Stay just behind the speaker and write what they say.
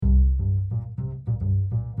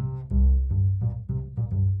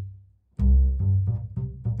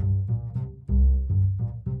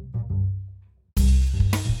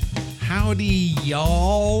Howdy,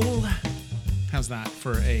 y'all. How's that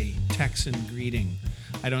for a Texan greeting?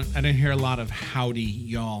 I don't hear a lot of howdy,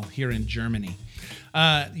 y'all, here in Germany.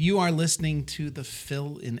 You are listening to the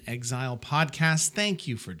Phil in Exile podcast. Thank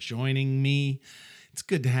you for joining me. It's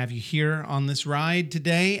good to have you here on this ride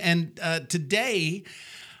today. And today,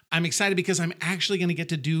 I'm excited because I'm actually going to get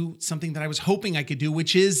to do something that I was hoping I could do,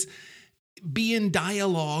 which is be in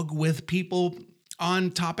dialogue with people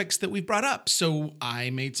on topics that we've brought up. So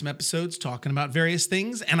I made some episodes talking about various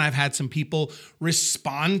things, and I've had some people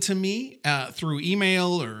respond to me through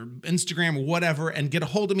email or Instagram or whatever, and get a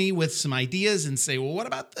hold of me with some ideas and say, well, what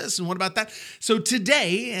about this and what about that? So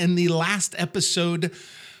today, in the last episode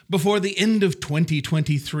before the end of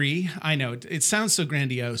 2023, I know it sounds so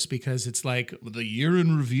grandiose because it's like the year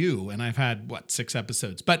in review, and I've had, 6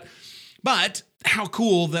 episodes. But how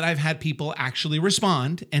cool that I've had people actually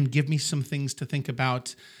respond and give me some things to think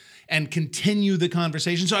about and continue the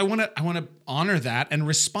conversation. So I want to honor that and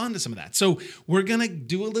respond to some of that. So we're going to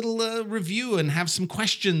do a little review and have some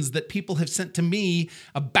questions that people have sent to me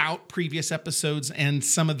about previous episodes and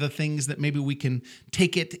some of the things that maybe we can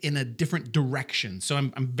take it in a different direction. So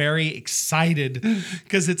I'm very excited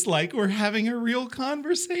because it's like we're having a real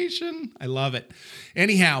conversation. I love it.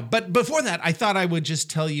 Anyhow, but before that, I thought I would just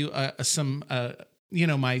tell you some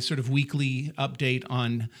my sort of weekly update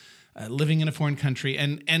on living in a foreign country.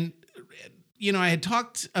 And I had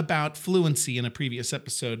talked about fluency in a previous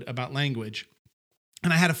episode about language,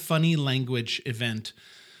 and I had a funny language event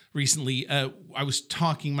recently.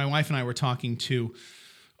 My wife and I were talking to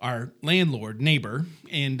our neighbor,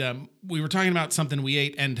 and we were talking about something we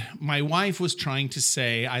ate, and my wife was trying to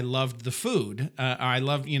say, I loved the food. I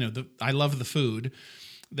love the food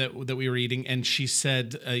that we were eating. And she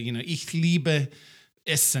said, ich liebe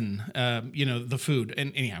Essen, the food.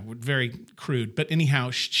 And anyhow, very crude. But anyhow,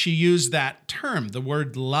 she used that term, the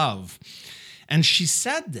word love. And she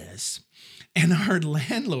said this, and our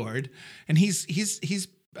landlord, and he's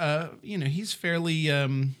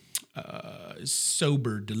fairly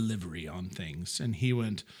sober delivery on things. And he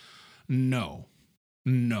went, no,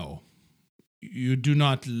 you do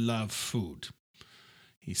not love food.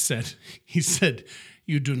 He said,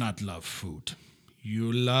 you do not love food.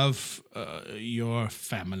 You love your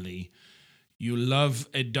family. You love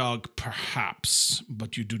a dog, perhaps,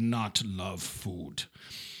 but you do not love food.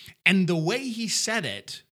 And the way he said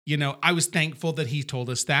it, I was thankful that he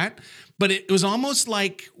told us that. But it was almost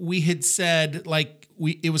like we had said,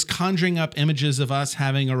 it was conjuring up images of us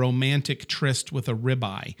having a romantic tryst with a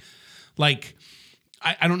ribeye. Like,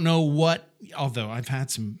 I don't know what, although I've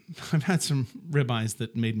had some ribeyes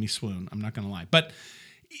that made me swoon. I'm not going to lie, but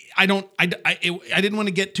I didn't want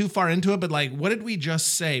to get too far into it, but what did we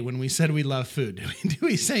just say when we said we love food? Did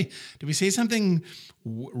we say something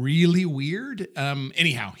really weird?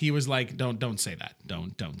 Anyhow, he was like, don't say that.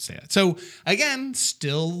 Don't say that. So again,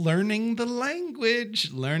 still learning the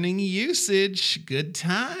language, learning usage, good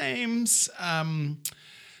times.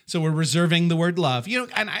 So we're reserving the word love.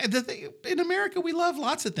 And in America, we love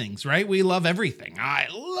lots of things, right? We love everything. I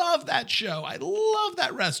love that show. I love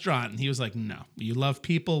that restaurant. And he was like, no, you love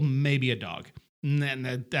people, maybe a dog.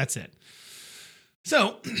 And that's it.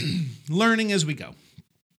 So learning as we go.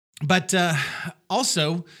 But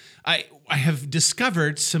also, I have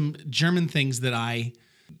discovered some German things that I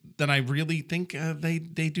really think they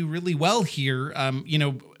do really well here.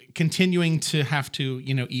 Continuing to have to,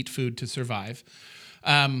 eat food to survive.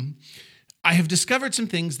 I have discovered some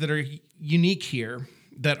things that are unique here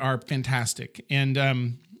that are fantastic.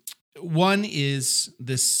 And one is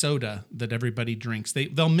this soda that everybody drinks.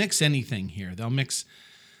 They'll mix anything here. They'll mix.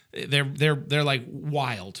 They're like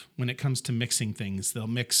wild when it comes to mixing things. They'll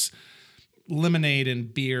mix lemonade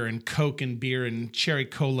and beer and Coke and beer and cherry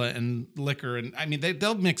cola and liquor, and I mean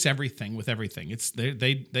they'll mix everything with everything.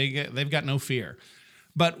 They've got no fear.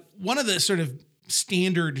 But one of the sort of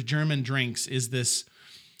standard German drinks is this.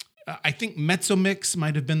 I think Mezzomix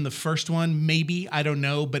might have been the first one, maybe, I don't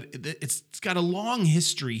know, but it's got a long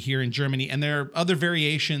history here in Germany, and there are other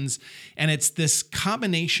variations, and it's this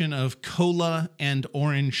combination of cola and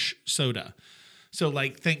orange soda. So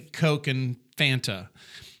think Coke and Fanta.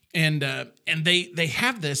 And they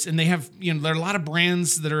have this, and they have, there are a lot of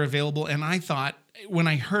brands that are available, and I thought, when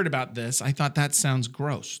I heard about this, I thought that sounds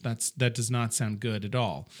gross. That does not sound good at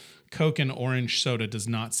all. Coke and orange soda does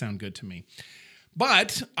not sound good to me.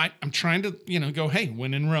 But I'm trying to, go, hey,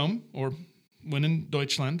 when in Rome or when in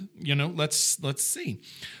Deutschland, let's see.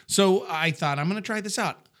 So I thought, I'm going to try this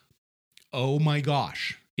out. Oh my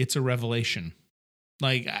gosh, it's a revelation.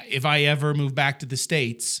 If I ever move back to the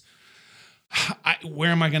States,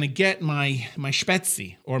 where am I going to get my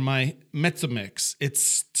Spätzle or my Mezzomix?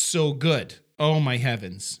 It's so good. Oh, my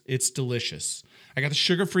heavens. It's delicious. I got the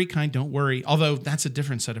sugar-free kind, don't worry. Although that's a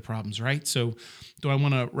different set of problems, right? So do I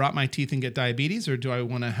want to rot my teeth and get diabetes, or do I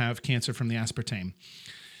want to have cancer from the aspartame?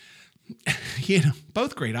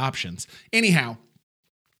 Both great options. Anyhow,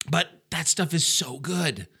 but that stuff is so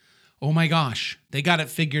good. Oh my gosh, they got it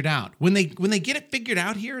figured out. When they get it figured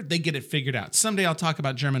out here, they get it figured out. Someday I'll talk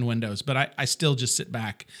about German windows, but I still just sit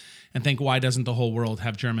back and think, why doesn't the whole world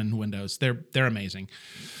have German windows? They're amazing.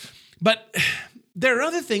 But there are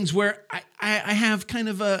other things where I have kind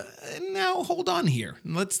of now hold on here.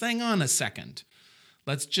 Let's hang on a second.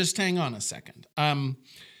 Let's just hang on a second.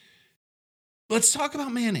 Let's talk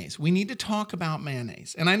about mayonnaise. We need to talk about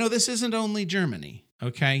mayonnaise. And I know this isn't only Germany,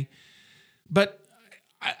 okay? But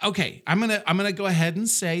okay, I'm gonna go ahead and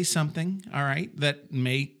say something, all right, that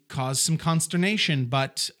may cause some consternation,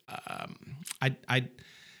 but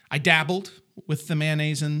I dabbled with the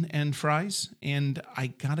mayonnaise and fries, and I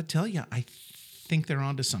gotta tell you, I think they're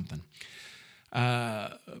onto something.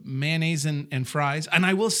 Mayonnaise and fries, and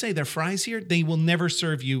I will say their fries here, they will never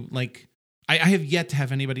serve you like, I have yet to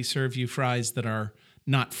have anybody serve you fries that are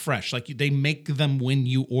not fresh. Like they make them when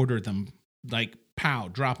you order them, like pow,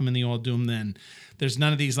 drop them in the oil, do them then. There's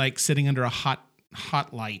none of these like sitting under a hot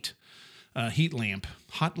light, heat lamp.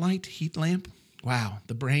 Hot light, heat lamp? Wow,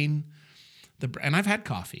 the brain. And I've had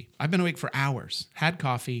coffee. I've been awake for hours. Had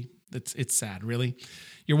coffee. It's sad, really.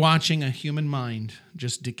 You're watching a human mind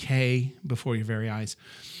just decay before your very eyes.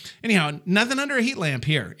 Anyhow, nothing under a heat lamp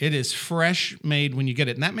here. It is fresh made when you get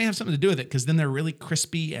it. And that may have something to do with it because then they're really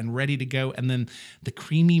crispy and ready to go. And then the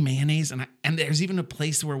creamy mayonnaise. And there's even a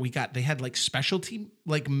place where they had like specialty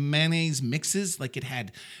like mayonnaise mixes. Like it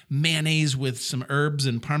had mayonnaise with some herbs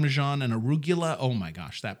and Parmesan and arugula. Oh my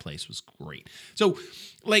gosh, that place was great. So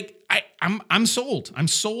like I'm sold. I'm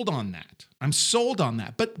sold on that. I'm sold on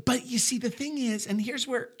that. But you see, the thing is, and here's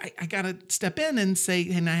where I got to step in and say,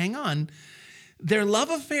 hey, now hang on. Their love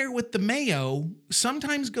affair with the mayo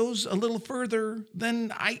sometimes goes a little further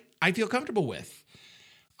than I feel comfortable with.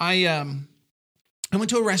 I went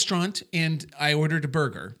to a restaurant and I ordered a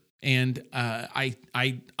burger, and I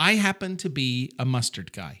happen to be a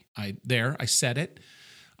mustard guy. I said it.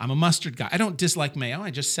 I'm a mustard guy. I don't dislike mayo. I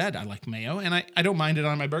just said I like mayo, and I don't mind it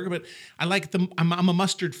on my burger, but I like I'm a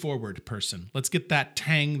mustard forward person. Let's get that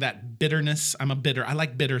tang, that bitterness. I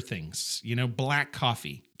like bitter things. Black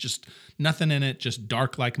coffee, just nothing in it, just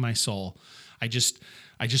dark like my soul. I just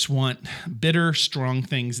want bitter, strong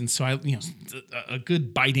things, and so a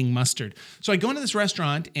good biting mustard. So I go into this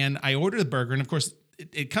restaurant and I order the burger, and of course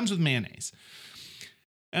it comes with mayonnaise.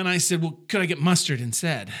 And I said, well, could I get mustard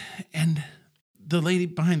instead? And the lady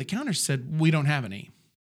behind the counter said, we don't have any.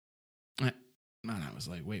 And I was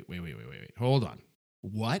like, wait. Hold on.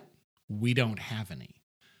 What? We don't have any.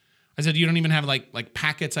 I said, you don't even have like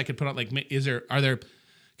packets I could put on? Like,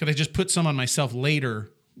 could I just put some on myself later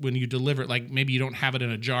when you deliver it? Like maybe you don't have it in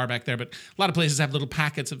a jar back there, but a lot of places have little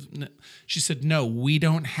packets of. She said, no, we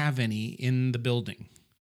don't have any in the building.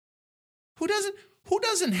 Who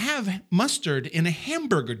doesn't have mustard in a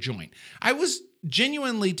hamburger joint? I was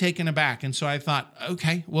genuinely taken aback. And so I thought,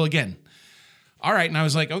 okay, well, again, all right. And I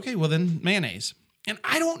was like, okay, well then mayonnaise. And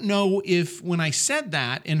I don't know if when I said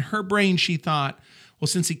that in her brain, she thought, well,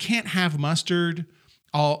 since he can't have mustard,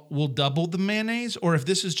 we'll double the mayonnaise, or if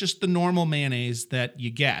this is just the normal mayonnaise that you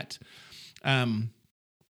get.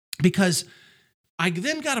 Because I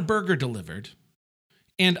then got a burger delivered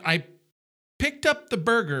and I picked up the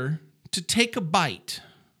burger to take a bite.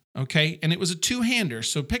 Okay. And it was a two-hander.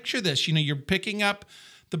 So picture this, you're picking up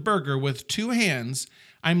the burger with two hands.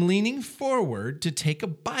 I'm leaning forward to take a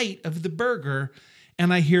bite of the burger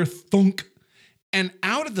and I hear thunk. And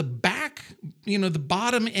out of the back, the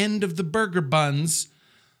bottom end of the burger buns,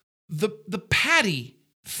 the patty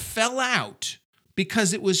fell out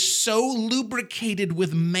because it was so lubricated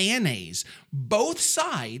with mayonnaise, both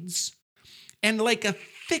sides, and like a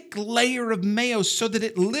thick layer of mayo, so that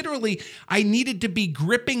it literally, I needed to be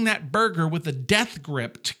gripping that burger with a death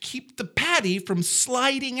grip to keep the patty from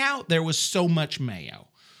sliding out. There was so much mayo.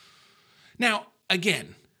 Now,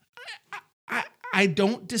 again, I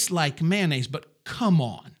don't dislike mayonnaise, but come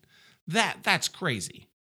on. That's crazy.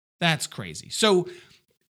 That's crazy. So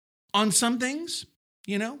on some things,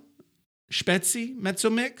 Spätzle,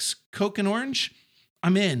 Mezzomix, Coke and orange,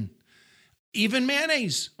 I'm in. Even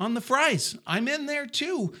mayonnaise on the fries, I'm in there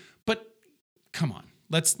too. But come on,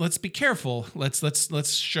 let's be careful. Let's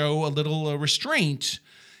show a little restraint,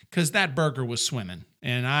 because that burger was swimming,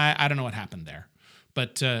 and I don't know what happened there.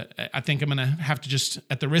 But I think I'm gonna have to just,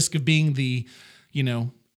 at the risk of being the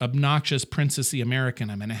obnoxious princessy American,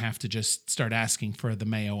 I'm going to have to just start asking for the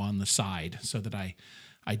mayo on the side so that I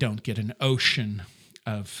don't get an ocean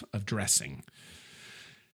of dressing.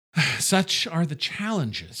 Such are the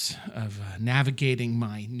challenges of navigating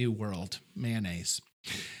my new world, mayonnaise.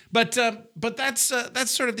 But that's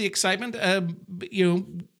sort of the excitement.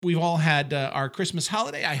 We've all had our Christmas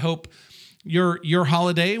holiday. I hope your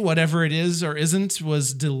holiday, whatever it is or isn't,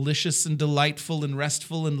 was delicious and delightful and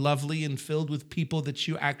restful and lovely and filled with people that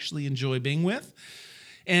you actually enjoy being with.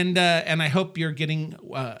 And I hope you're getting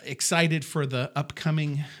excited for the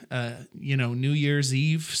upcoming, New Year's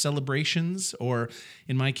Eve celebrations, or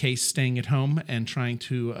in my case, staying at home and trying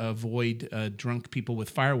to avoid drunk people with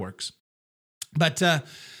fireworks. But I'm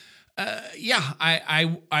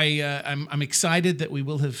excited that we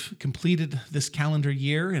will have completed this calendar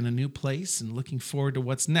year in a new place and looking forward to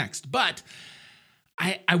what's next. But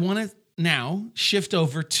I want to now shift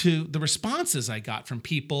over to the responses I got from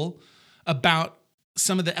people about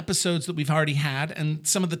some of the episodes that we've already had and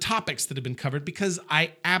some of the topics that have been covered, because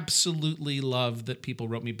I absolutely love that people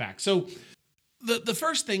wrote me back. So the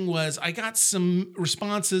first thing was I got some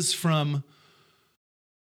responses from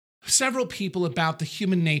several people about the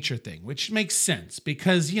human nature thing, which makes sense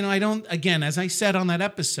because, again, as I said on that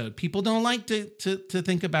episode, people don't like to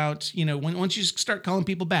think about, once you start calling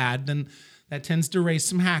people bad, then that tends to raise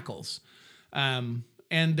some hackles. And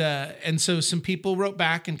so some people wrote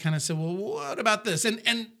back and kind of said, well, what about this?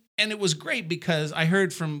 And it was great because I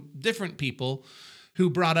heard from different people who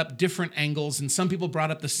brought up different angles, and some people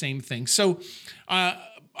brought up the same thing. So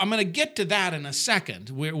I'm going to get to that in a second.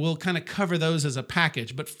 We'll kind of cover those as a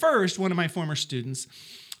package. But first, one of my former students,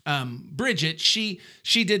 Bridget, she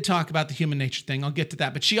did talk about the human nature thing. I'll get to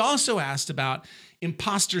that. But she also asked about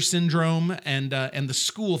imposter syndrome and the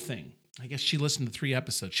school thing. I guess she listened to 3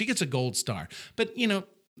 episodes. She gets a gold star. But,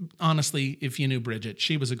 honestly, if you knew Bridget,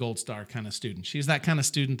 she was a gold star kind of student. She was that kind of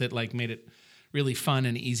student that made it really fun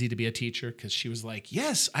and easy to be a teacher, because she was like,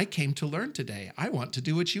 yes, I came to learn today. I want to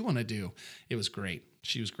do what you want to do. It was great.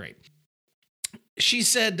 She was great. She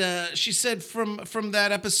said from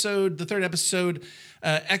that episode, the 3rd episode,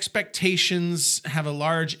 expectations have a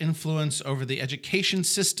large influence over the education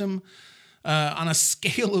system. On a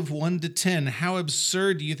scale of 1 to 10, how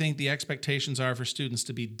absurd do you think the expectations are for students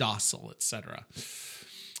to be docile, etc.?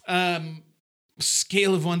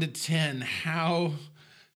 Scale of 1 to 10, how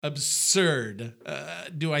absurd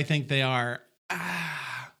do I think they are?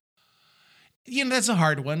 That's a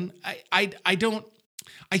hard one. I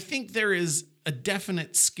think there is a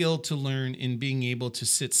definite skill to learn in being able to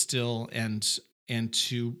sit still and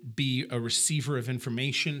to be a receiver of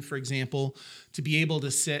information, for example, to be able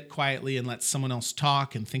to sit quietly and let someone else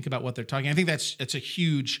talk and think about what they're talking. I think that's a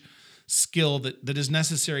huge skill that is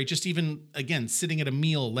necessary. Just even, again, sitting at a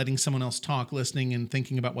meal, letting someone else talk, listening and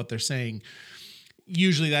thinking about what they're saying.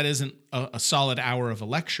 Usually that isn't a solid hour of a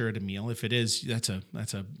lecture at a meal. If it is, that's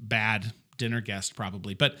a bad dinner guest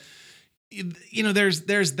probably. But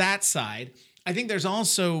there's that side. I think there's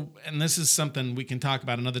also, and this is something we can talk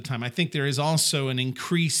about another time, I think there is also an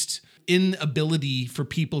increased inability for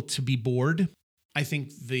people to be bored. I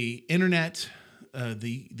think the internet,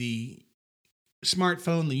 the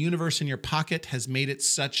smartphone, the universe in your pocket has made it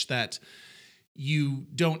such that you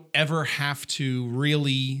don't ever have to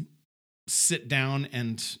really sit down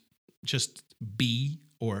and just be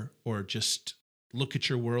or just look at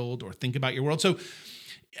your world or think about your world. So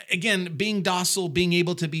again, being docile, being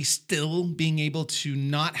able to be still, being able to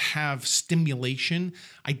not have stimulation,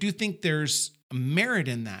 I do think there's merit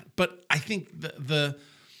in that. But I think the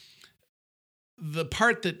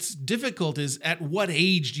part that's difficult is, at what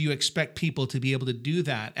age do you expect people to be able to do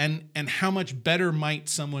that? And how much better might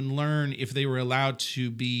someone learn if they were allowed to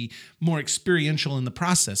be more experiential in the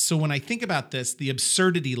process? So when I think about this, the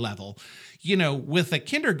absurdity level, with a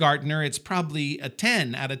kindergartner, it's probably a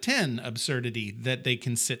 10 out of 10 absurdity that they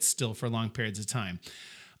can sit still for long periods of time.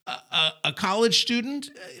 A college student,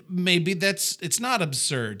 maybe it's not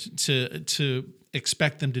absurd to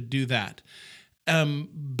expect them to do that.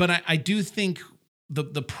 But I do think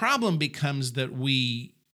the problem becomes that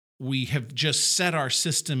we have just set our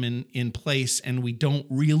system in place, and we don't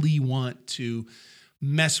really want to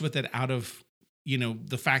mess with it out of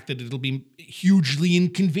the fact that it'll be hugely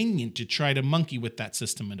inconvenient to try to monkey with that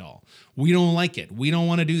system at all. We don't like it. We don't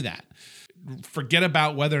want to do that. Forget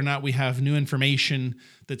about whether or not we have new information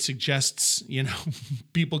that suggests,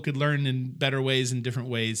 people could learn in better ways, in different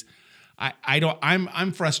ways.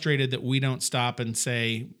 I'm frustrated that we don't stop and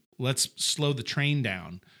say, let's slow the train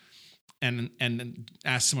down and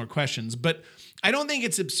ask some more questions. But I don't think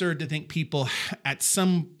it's absurd to think people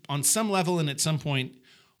on some level and at some point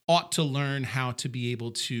ought to learn how to be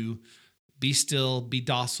able to be still, be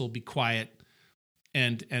docile, be quiet,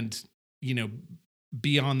 and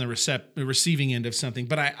be on the receiving end of something.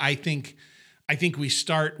 But I think we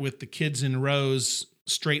start with the kids in rows,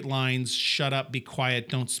 straight lines, shut up, be quiet,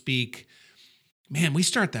 don't speak. Man, we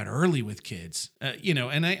start that early with kids,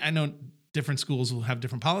 and I know different schools will have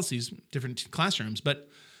different policies, different classrooms, but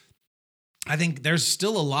I think there's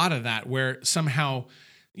still a lot of that where somehow,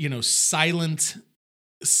 silent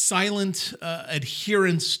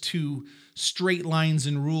adherence to straight lines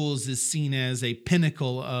and rules is seen as a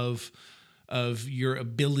pinnacle of your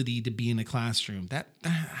ability to be in a classroom.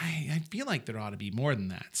 I feel like there ought to be more than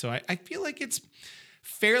that. So I feel like it's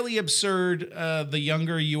fairly absurd the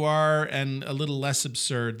younger you are, and a little less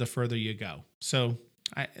absurd the further you go. So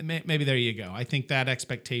maybe there you go. I think that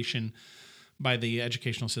expectation by the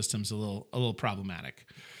educational system is a little problematic.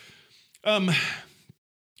 I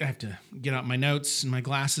have to get out my notes and my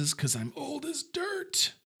glasses because I'm old as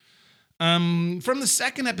dirt. From the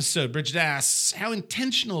second episode, Bridget asks, how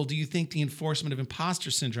intentional do you think the enforcement of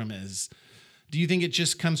imposter syndrome is? Do you think it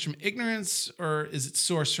just comes from ignorance, or is it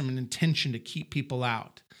sourced from an intention to keep people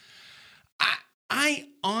out? I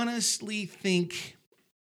honestly think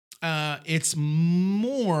it's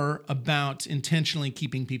more about intentionally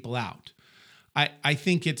keeping people out. I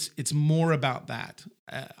think it's more about that.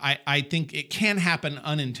 I think it can happen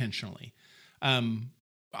unintentionally.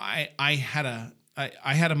 I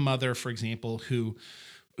had a mother, for example, who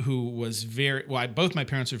was both my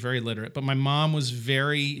parents were very literate, but my mom was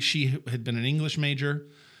she had been an English major,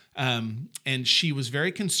 and she was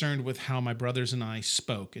very concerned with how my brothers and I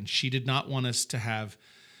spoke, and she did not want us to have,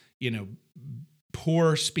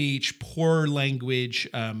 poor speech, poor language.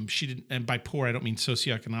 She didn't, and by poor, I don't mean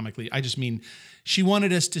socioeconomically. I just mean she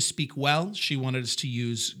wanted us to speak well. She wanted us to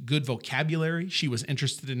use good vocabulary. She was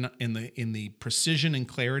interested in the precision and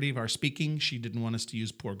clarity of our speaking. She didn't want us to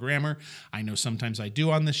use poor grammar. I know sometimes I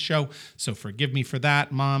do on this show, so forgive me for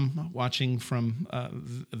that, Mom, watching from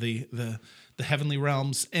the heavenly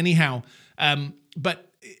realms. Anyhow, but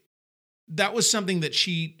that was something that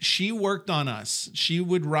she worked on us. She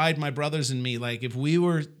would ride my brothers and me. Like if we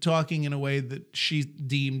were talking in a way that she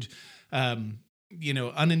deemed,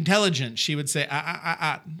 unintelligent, she would say,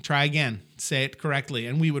 try again, say it correctly.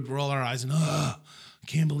 And we would roll our eyes and, I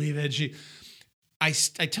can't believe it. I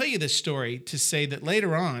tell you this story to say that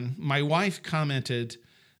later on, my wife commented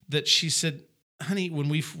that she said, honey, when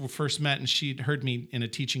we first met and she'd heard me in a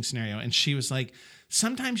teaching scenario, and she was like,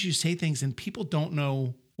 sometimes you say things and people don't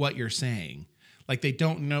know what you're saying. Like they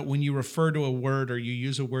don't know when you refer to a word or you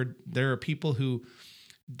use a word, there are people who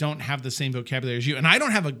don't have the same vocabulary as you. And I don't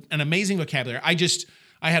have an amazing vocabulary. I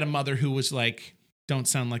had a mother who was like, don't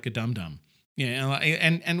sound like a dum-dum.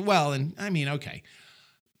 And I mean, okay.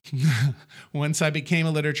 Once I became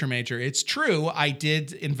a literature major, it's true, I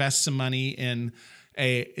did invest some money in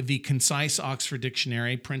the concise Oxford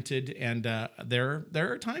Dictionary printed, and there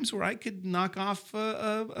are times where I could knock off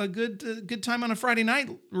a good time on a Friday night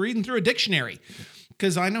reading through a dictionary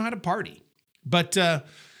because I know how to party. But I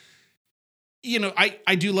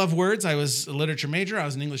do love words. I was a literature major. I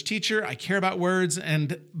was an English teacher. I care about words,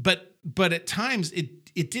 but at times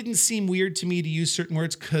it didn't seem weird to me to use certain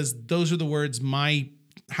words because those are the words my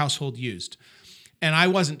household used. And I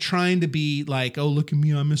wasn't trying to be like, oh, look at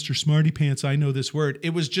me, I'm Mr. Smarty Pants, I know this word.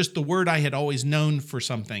 It was just the word I had always known for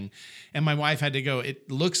something. And my wife had to go,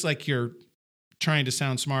 it looks like you're trying to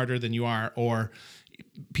sound smarter than you are, or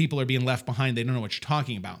people are being left behind, they don't know what you're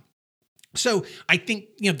talking about. So I think,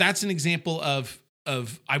 that's an example of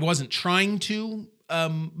I wasn't trying to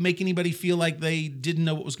make anybody feel like they didn't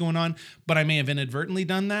know what was going on, but I may have inadvertently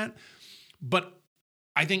done that. But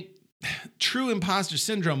I think true imposter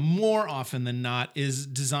syndrome, more often than not, is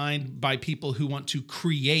designed by people who want to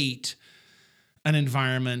create an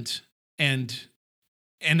environment and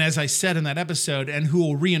as I said in that episode, and who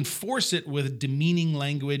will reinforce it with demeaning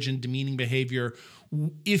language and demeaning behavior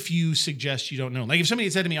if you suggest you don't know. Like if somebody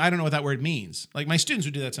had said to me, I don't know what that word means. Like my students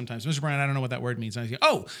would do that sometimes. Mr. Bryan, I don't know what that word means. And I say,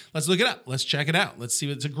 oh, let's look it up. Let's check it out. Let's see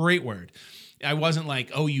if it's a great word. I wasn't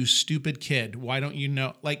like, oh, you stupid kid. Why don't you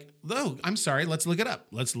know? Like, oh, I'm sorry. Let's look it up.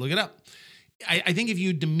 Let's look it up. I think if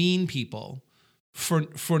you demean people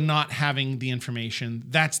for not having the information,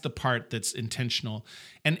 that's the part that's intentional.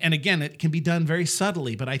 And again, it can be done very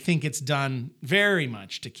subtly, but I think it's done very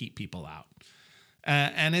much to keep people out.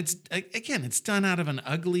 And it's done out of an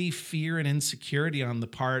ugly fear and insecurity on the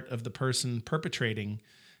part of the person perpetrating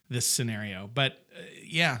this scenario. But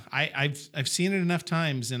I've seen it enough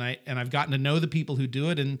times, and I've gotten to know the people who do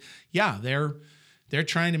it, and they're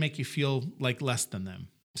trying to make you feel like less than them.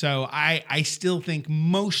 So I still think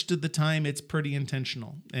most of the time it's pretty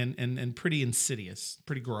intentional and pretty insidious,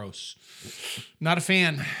 pretty gross. Not a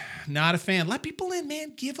fan. Not a fan. Let people in,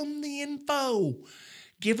 man. Give them the info.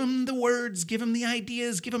 Give them the words. Give them the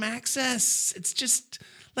ideas. Give them access. It's just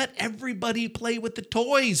let everybody play with the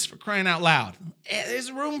toys, for crying out loud.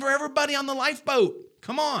 There's room for everybody on the lifeboat.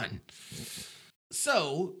 Come on.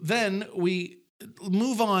 So then we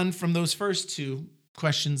move on from those first two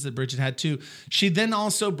questions that Bridget had too. She then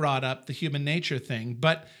also brought up the human nature thing,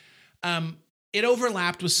 but it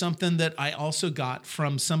overlapped with something that I also got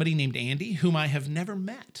from somebody named Andy, whom I have never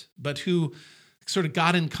met, but who sort of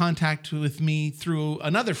got in contact with me through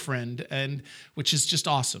another friend, and which is just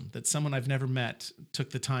awesome that someone I've never met took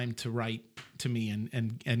the time to write to me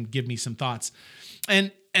and give me some thoughts,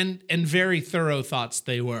 and very thorough thoughts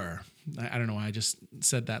they were. I don't know why I just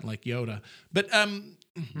said that like Yoda, but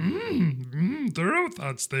thorough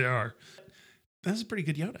thoughts they are. That was a pretty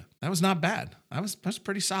good Yoda. That was not bad. That was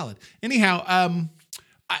pretty solid. Anyhow,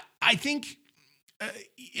 I think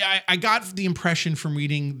I got the impression from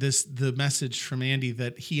reading the message from Andy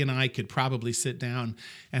that he and I could probably sit down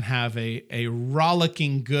and have a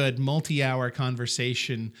rollicking good multi-hour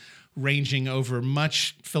conversation ranging over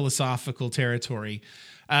much philosophical territory.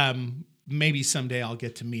 Maybe someday I'll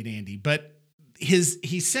get to meet Andy, but he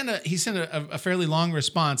sent a fairly long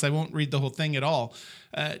response. I won't read the whole thing at all,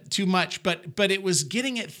 too much, but it was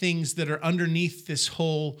getting at things that are underneath this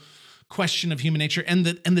whole question of human nature and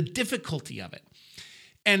the difficulty of it.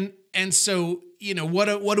 And so,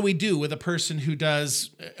 what do we do with a person who does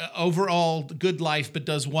overall good life but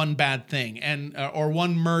does one bad thing or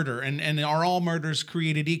one murder and are all murders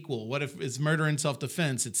created equal? What if it's murder in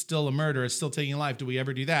self-defense? It's still a murder. It's still taking life. Do we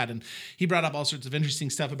ever do that? And he brought up all sorts of interesting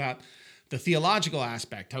stuff about the theological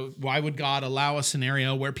aspect. Why would God allow a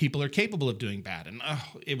scenario where people are capable of doing bad? And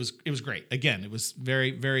it was great. Again, it was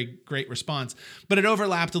very, very great response. But it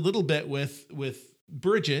overlapped a little bit with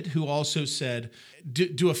Bridget, who also said,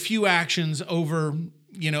 do a few actions overwhelm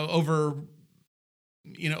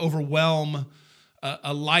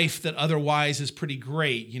a life that otherwise is pretty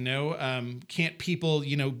great? Can't people,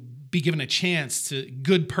 be given a chance to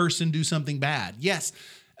good person do something bad? Yes,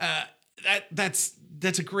 that's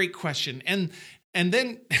a great question. And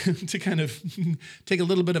then to kind of take a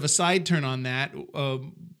little bit of a side turn on that,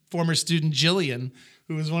 former student Jillian,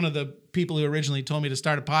 who was one of the people who originally told me to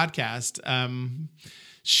start a podcast,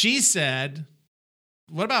 she said,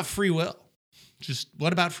 what about free will? Just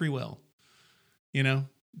what about free will? How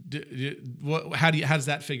does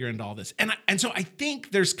that figure into all this? And so I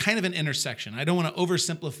think there's kind of an intersection. I don't want to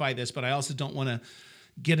oversimplify this, but I also don't want to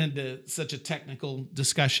get into such a technical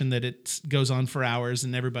discussion that it goes on for hours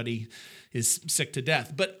and everybody is sick to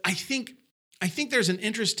death. But I think there's an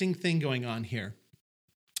interesting thing going on here,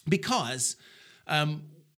 because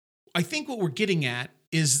I think what we're getting at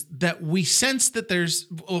is that we sense that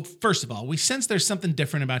first of all, we sense there's something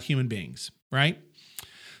different about human beings, right?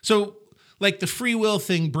 So like the free will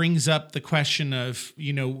thing brings up the question of,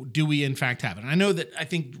 do we in fact have it? And I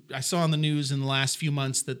think I saw on the news in the last few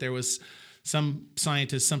months that there was some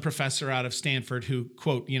scientist, some professor out of Stanford who,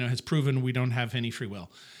 quote, has proven we don't have any free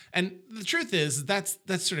will. And the truth is that's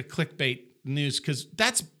sort of clickbait news, because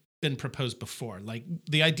that's been proposed before. Like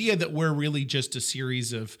the idea that we're really just a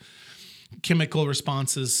series of chemical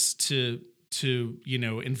responses to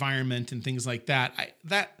environment and things like that.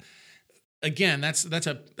 That's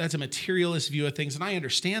a materialist view of things, and I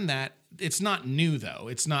understand that. It's not new though.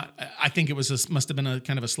 It's not. I think it must have been a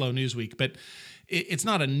kind of a slow news week, but it's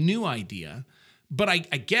not a new idea. But I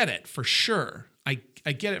get it for sure. I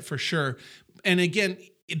get it for sure. And again,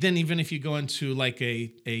 then even if you go into like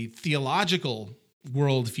a theological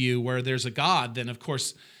worldview where there's a God, then of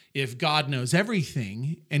course, if God knows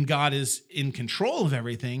everything and God is in control of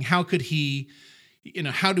everything, how could he,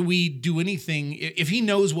 how do we do anything? If he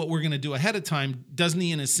knows what we're going to do ahead of time, doesn't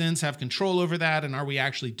he in a sense have control over that? And are we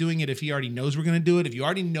actually doing it if he already knows we're going to do it? If you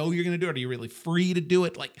already know you're going to do it, are you really free to do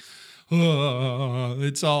it? Like,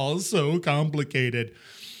 it's all so complicated.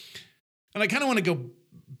 And I kind of want to go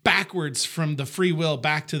backwards from the free will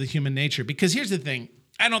back to the human nature, because here's the thing.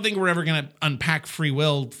 I don't think we're ever going to unpack free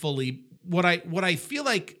will fully. What I feel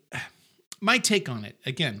like, my take on it,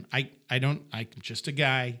 again, I'm just a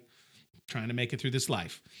guy trying to make it through this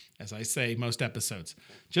life. As I say, most episodes,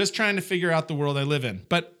 just trying to figure out the world I live in.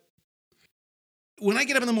 But when I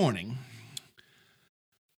get up in the morning,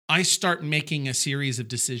 I start making a series of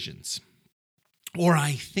decisions, or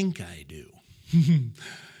I think I do.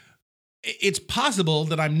 It's possible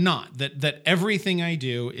that I'm not, that everything I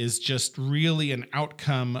do is just really an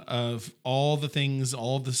outcome of all the things,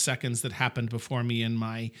 all the seconds that happened before me in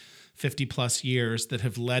my 50 plus years that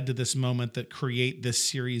have led to this moment that create this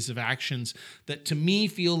series of actions that to me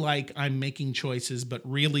feel like I'm making choices, but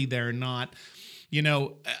really they're not.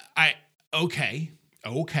 Okay.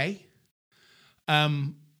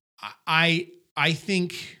 I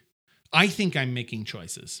think I'm making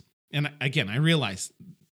choices. And again, I realize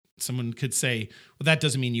someone could say, well, that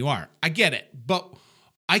doesn't mean you are. I get it, but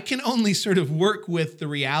I can only sort of work with the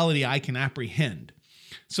reality I can apprehend.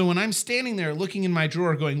 So when I'm standing there looking in my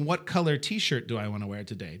drawer going, what color t-shirt do I want to wear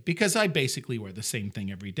today? Because I basically wear the same thing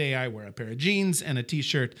every day. I wear a pair of jeans and a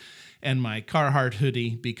t-shirt and my Carhartt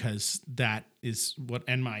hoodie because that is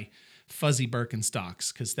and my fuzzy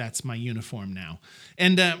Birkenstocks because that's my uniform now.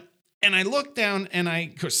 And I look down and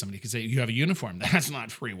of course somebody could say, you have a uniform. That's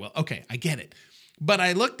not free will. Okay, I get it. But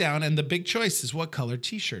I look down and the big choice is what color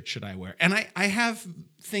t-shirt should I wear? And I have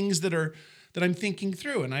things that I'm thinking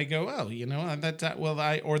through, and I go,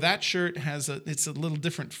 that shirt it's a little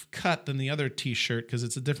different cut than the other T-shirt because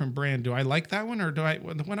it's a different brand. Do I like that one, or that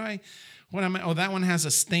one has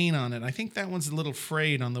a stain on it. I think that one's a little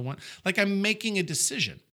frayed on the one. Like I'm making a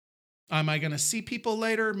decision. Am I going to see people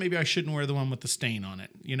later? Maybe I shouldn't wear the one with the stain on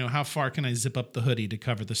it. How far can I zip up the hoodie to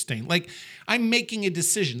cover the stain? Like I'm making a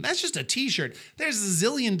decision. That's just a T-shirt. There's a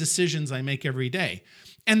zillion decisions I make every day,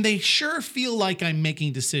 and they sure feel like I'm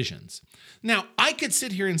making decisions. Now, I could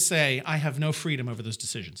sit here and say I have no freedom over those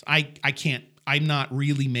decisions. I can't. I'm not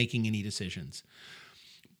really making any decisions.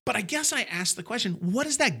 But I guess I ask the question, what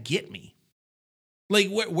does that get me? Like,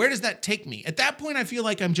 where does that take me? At that point, I feel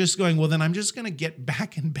like I'm just going, well, then I'm just going to get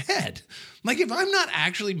back in bed. Like, if I'm not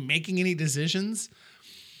actually making any decisions,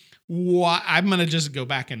 I'm going to just go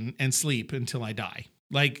back and sleep until I die.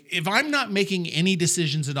 Like, if I'm not making any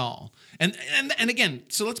decisions at all, and again,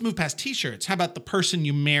 so let's move past T-shirts. How about the person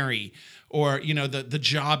you marry, or the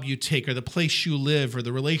job you take, or the place you live, or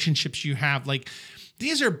the relationships you have? Like,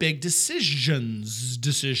 these are big decisions,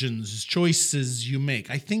 choices you make.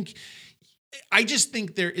 I just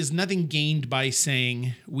think there is nothing gained by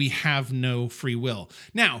saying we have no free will.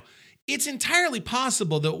 Now, it's entirely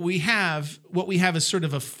possible that what we have is sort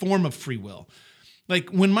of a form of free will. Like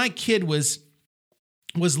when my kid was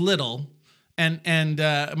little and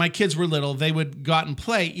my kids were little, they would go out and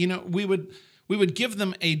play. We would give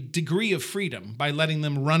them a degree of freedom by letting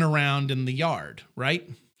them run around in the yard, right?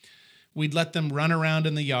 We'd let them run around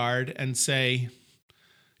in the yard and say,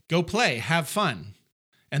 go play, have fun.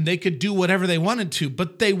 And they could do whatever they wanted to,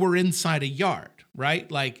 but they were inside a yard, right?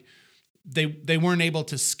 Like they weren't able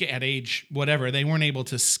to at age whatever, they weren't able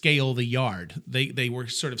to scale the yard. They were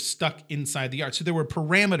sort of stuck inside the yard. So there were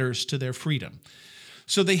parameters to their freedom.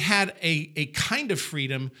 So they had a kind of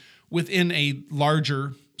freedom within a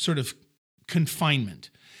larger sort of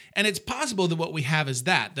confinement. And it's possible that what we have is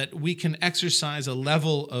that we can exercise a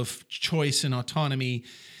level of choice and autonomy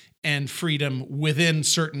and freedom within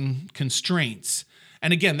certain constraints.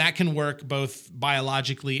 And again, that can work both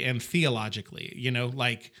biologically and theologically.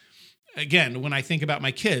 Like, again, when I think about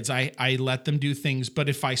my kids, I let them do things, but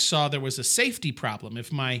if I saw there was a safety problem,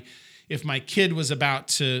 if my kid was about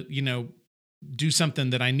to, do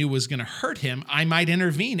something that I knew was going to hurt him, I might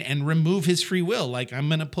intervene and remove his free will. Like, I'm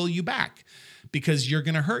going to pull you back because you're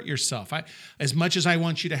going to hurt yourself. As much as I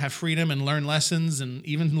want you to have freedom and learn lessons and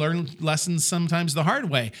even learn lessons sometimes the hard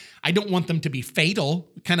way, I don't want them to be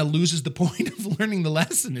fatal. It kind of loses the point of learning the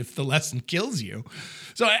lesson if the lesson kills you.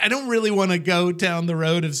 So I don't really want to go down the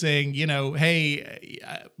road of saying, hey,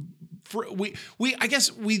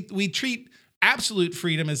 we treat absolute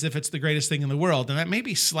freedom as if it's the greatest thing in the world. And that may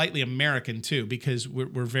be slightly American too, because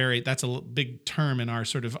that's a big term in our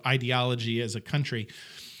sort of ideology as a country.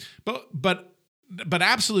 But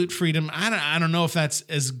absolute freedom, I don't know if that's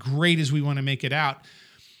as great as we want to make it out.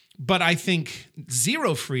 But I think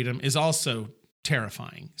zero freedom is also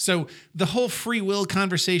terrifying. So the whole free will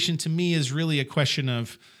conversation to me is really a question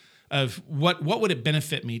of what would it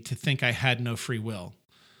benefit me to think I had no free will?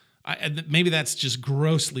 Maybe that's just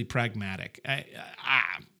grossly pragmatic.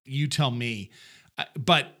 You tell me.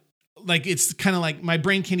 But like it's kind of like my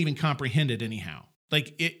brain can't even comprehend it anyhow.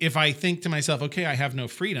 Like if I think to myself, okay, I have no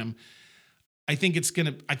freedom, I think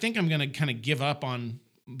I'm gonna kind of give up on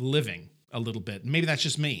living a little bit. Maybe that's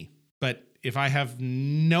just me. But if I have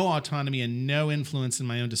no autonomy and no influence in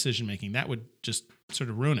my own decision making, that would just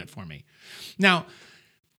sort of ruin it for me. Now,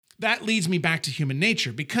 that leads me back to human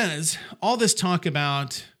nature, because all this talk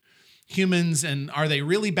about humans and are they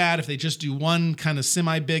really bad if they just do one kind of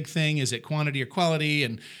semi-big thing? Is it quantity or quality?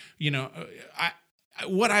 And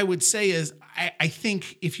what I would say is, I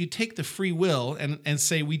think if you take the free will and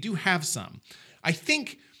say we do have some, I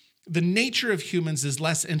think the nature of humans is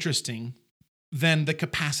less interesting than the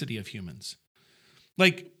capacity of humans.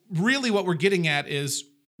 Like really what we're getting at is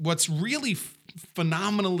what's really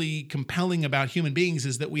phenomenally compelling about human beings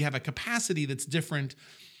is that we have a capacity that's different,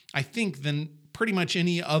 I think, than pretty much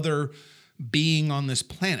any other being on this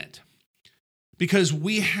planet. Because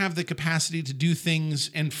we have the capacity to do things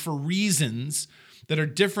and for reasons that are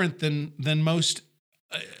different than most,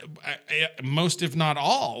 if not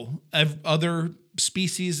all, of other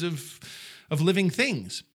species of living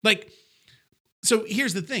things. Like, so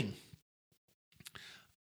here's the thing.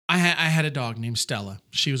 I had a dog named Stella.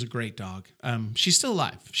 She was a great dog. She's still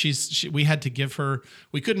alive. We had to give her,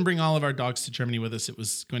 we couldn't bring all of our dogs to Germany with us. It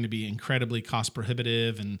was going to be incredibly cost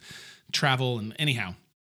prohibitive and travel and anyhow.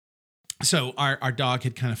 So our dog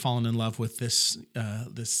had kind of fallen in love with this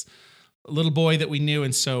little boy that we knew.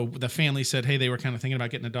 And so the family said, hey, they were kind of thinking about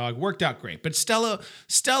getting a dog. Worked out great. But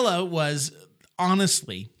Stella was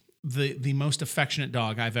honestly the most affectionate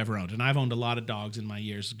dog I've ever owned. And I've owned a lot of dogs in my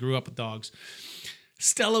years, grew up with dogs.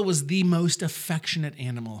 Stella was the most affectionate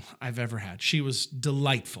animal I've ever had. She was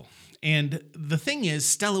delightful. And the thing is,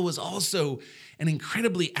 Stella was also an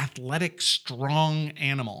incredibly athletic, strong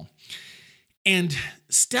animal. And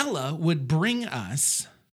Stella would bring us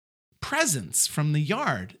presents from the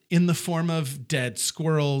yard in the form of dead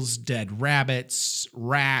squirrels, dead rabbits,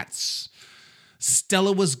 rats.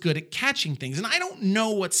 Stella was good at catching things. And I don't know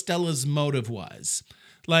what Stella's motive was.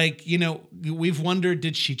 Like, we've wondered,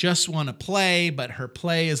 did she just want to play, but her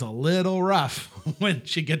play is a little rough when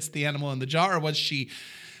she gets the animal in the jaw? Or was she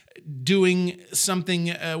doing something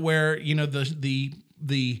where,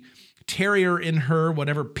 the terrier in her,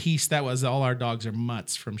 whatever piece that was, all our dogs are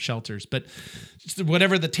mutts from shelters, but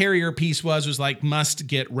whatever the terrier piece was like, must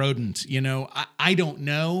get rodent. I don't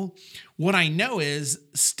know. What I know is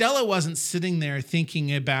Stella wasn't sitting there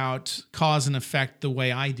thinking about cause and effect the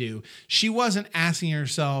way I do. She wasn't asking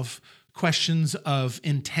herself questions of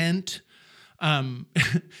intent. And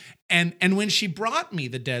when she brought me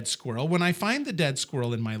the dead squirrel, when I find the dead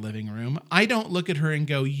squirrel in my living room, I don't look at her and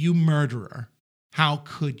go, you murderer. How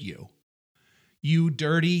could you? You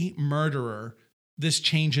dirty murderer. This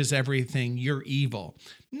changes everything. You're evil.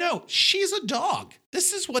 No, she's a dog.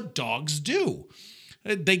 This is what dogs do.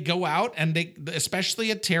 They go out and especially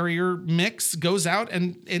a terrier mix goes out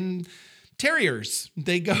and terriers,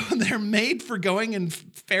 they're made for going and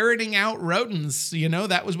ferreting out rodents.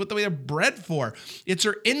 That was what they were bred for. It's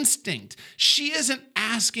her instinct. She isn't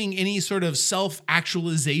asking any sort of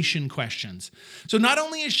self-actualization questions. So not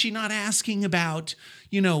only is she not asking about,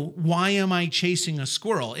 why am I chasing a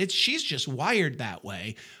squirrel? She's just wired that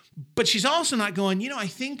way. But she's also not going, I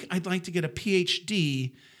think I'd like to get a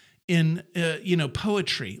PhD in,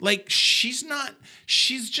 poetry. Like she's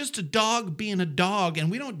just a dog being a dog, and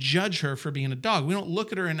we don't judge her for being a dog. We don't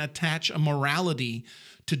look at her and attach a morality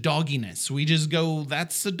to dogginess. We just go,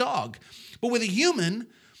 that's a dog. But with a human,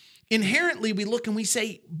 inherently we look and we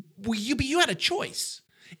say, well, you had a choice.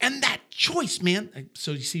 And that choice, man.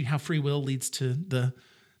 So you see how free will leads to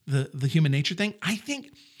the human nature thing? I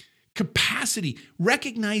think capacity,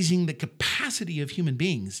 recognizing the capacity of human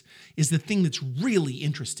beings is the thing that's really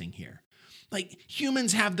interesting here. Like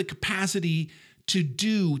humans have the capacity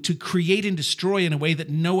to create and destroy in a way that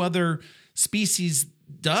no other species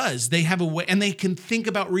does. They have a way, and they can think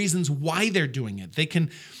about reasons why they're doing it. They can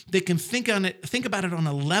think about it on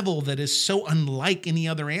a level that is so unlike any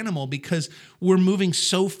other animal because we're moving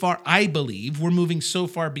so far, I believe, we're moving so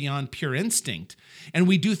far beyond pure instinct. And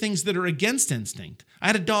we do things that are against instinct. I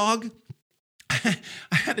had a dog.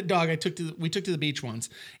 We took to the beach once,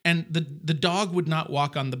 and the dog would not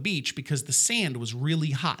walk on the beach because the sand was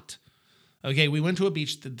really hot. Okay, we went to a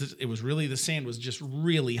beach. The sand was just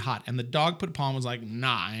really hot. And the dog put a paw and was like,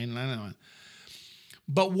 nah, I don't know.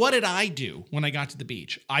 But what did I do when I got to the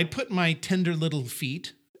beach? I put my tender little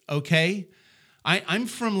feet, okay? I'm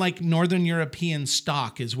from like Northern European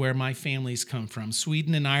stock is where my family's come from,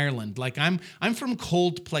 Sweden and Ireland. Like I'm from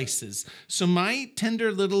cold places. So my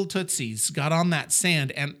tender little tootsies got on that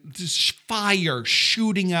sand and just fire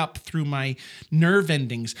shooting up through my nerve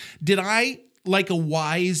endings. Did I, like a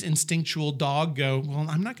wise instinctual dog, go, well,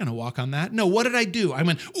 I'm not going to walk on that? No, what did I do? I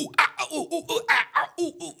went, ooh, ah, ooh, ooh, ooh, ah, ah,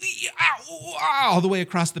 ooh, ooh, ah, ooh, ah, all the way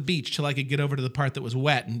across the beach till I could get over to the part that was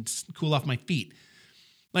wet and cool off my feet.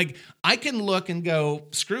 Like, I can look and go,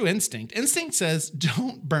 screw instinct. Instinct says,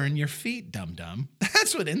 don't burn your feet, dum-dum.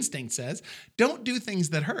 That's what instinct says. Don't do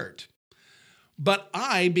things that hurt. But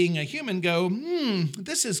I, being a human, go,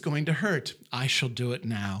 this is going to hurt. I shall do it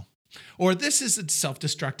now. Or this is a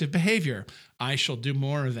self-destructive behavior. I shall do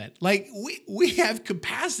more of it. Like, we have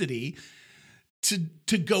capacity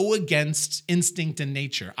to go against instinct and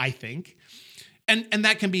nature, I think. And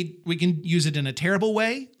that can be, we can use it in a terrible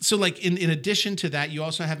way. So like in addition to that, you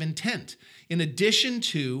also have intent. In addition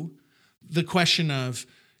to the question of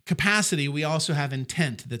capacity, we also have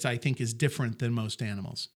intent that I think is different than most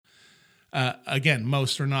animals. Again,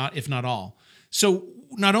 most or not, if not all. So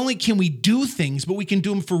not only can we do things, but we can do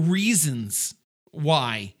them for reasons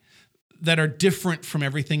why that are different from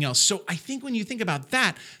everything else. So I think when you think about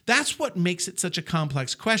that, that's what makes it such a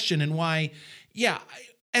complex question and why,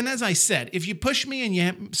 and as I said, if you push me and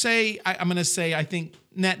you say, I'm going to say, I think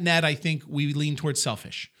net, I think we lean towards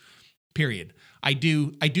selfish, period. I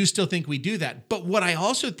do still think we do that. But what I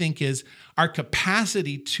also think is our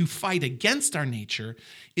capacity to fight against our nature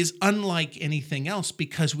is unlike anything else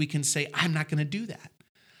because we can say, I'm not going to do that.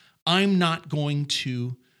 I'm not going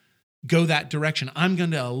to go that direction. I'm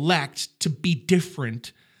going to elect to be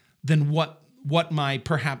different than what my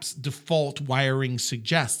perhaps default wiring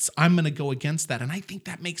suggests. I'm going to go against that. And I think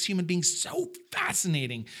that makes human beings so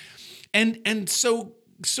fascinating and so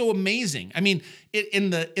amazing. I mean, in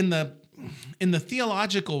the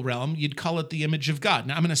theological realm, you'd call it the image of God.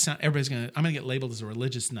 Now I'm going to get labeled as a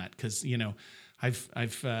religious nut because,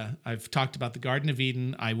 I've talked about the Garden of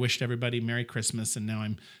Eden. I wished everybody Merry Christmas, and now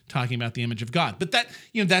I'm talking about the image of God. But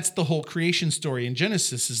that's the whole creation story in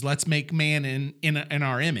Genesis is let's make man in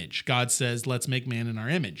our image. God says, let's make man in our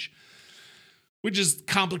image, which is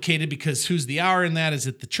complicated because who's the hour in that? Is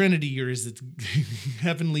it the Trinity or is it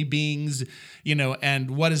heavenly beings? And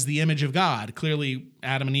what is the image of God? Clearly,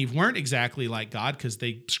 Adam and Eve weren't exactly like God because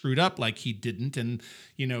they screwed up like he didn't. And,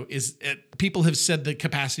 people have said the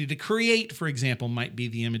capacity to create, for example, might be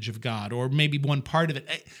the image of God or maybe one part of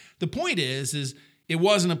it. The point is it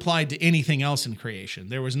wasn't applied to anything else in creation.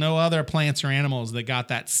 There was no other plants or animals that got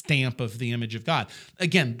that stamp of the image of God.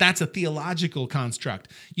 Again, that's a theological construct.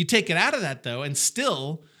 You take it out of that, though, and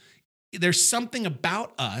still there's something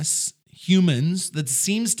about us, humans, that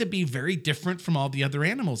seems to be very different from all the other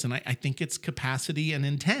animals. And I think it's capacity and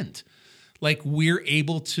intent. Like we're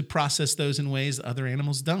able to process those in ways other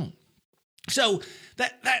animals don't. So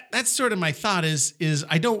that's sort of my thought is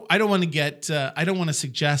I don't want to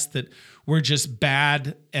suggest that we're just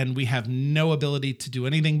bad and we have no ability to do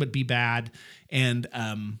anything but be bad and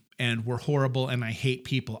we're horrible and I hate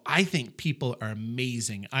people. I think people are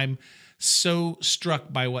amazing. I'm so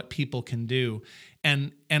struck by what people can do.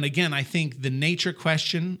 And again, I think the nature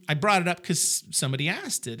question, I brought it up because somebody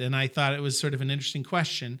asked it and I thought it was sort of an interesting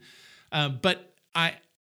question. But I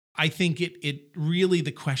think it really,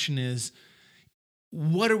 the question is,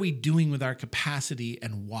 what are we doing with our capacity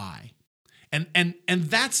and why? And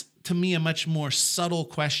that's, to me, a much more subtle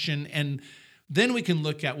question. And then we can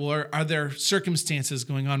look at, well, are there circumstances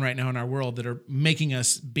going on right now in our world that are making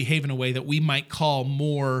us behave in a way that we might call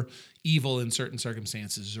more evil in certain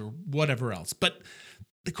circumstances or whatever else? But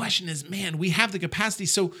the question is, man, we have the capacity.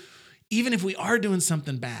 So even if we are doing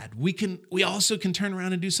something bad, we also can turn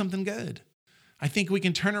around and do something good. I think we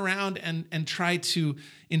can turn around and try to,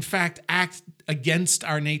 in fact, act against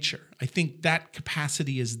our nature. I think that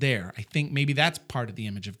capacity is there. I think maybe that's part of the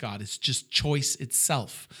image of God. It's just choice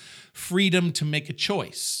itself, freedom to make a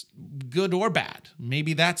choice, good or bad.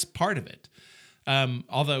 Maybe that's part of it.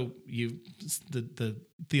 Although the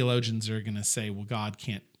theologians are going to say, well, God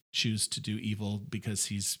can't choose to do evil because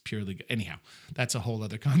he's purely good. Anyhow, that's a whole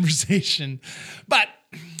other conversation. But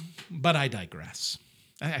I digress.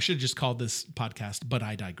 I should have just called this podcast, But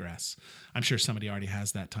I Digress. I'm sure somebody already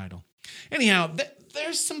has that title. Anyhow,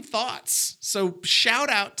 there's some thoughts. So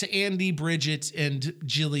shout out to Andy, Bridget, and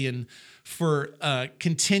Jillian for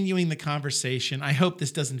continuing the conversation. I hope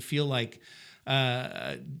this doesn't feel like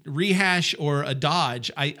rehash or a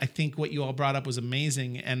dodge. I think what you all brought up was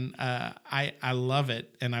amazing, and I love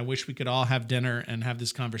it. And I wish we could all have dinner and have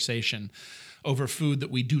this conversation over food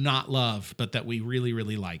that we do not love, but that we really,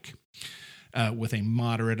 really like. With a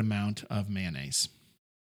moderate amount of mayonnaise.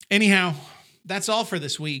 Anyhow, that's all for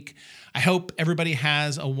this week. I hope everybody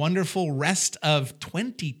has a wonderful rest of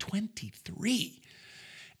 2023.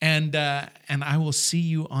 And I will see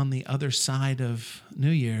you on the other side of New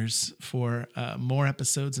Year's for more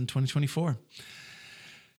episodes in 2024.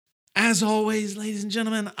 As always, ladies and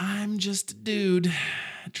gentlemen, I'm just a dude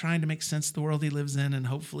trying to make sense of the world he lives in and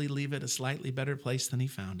hopefully leave it a slightly better place than he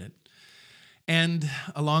found it. And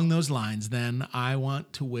along those lines, then, I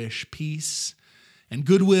want to wish peace and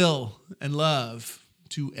goodwill and love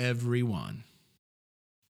to everyone.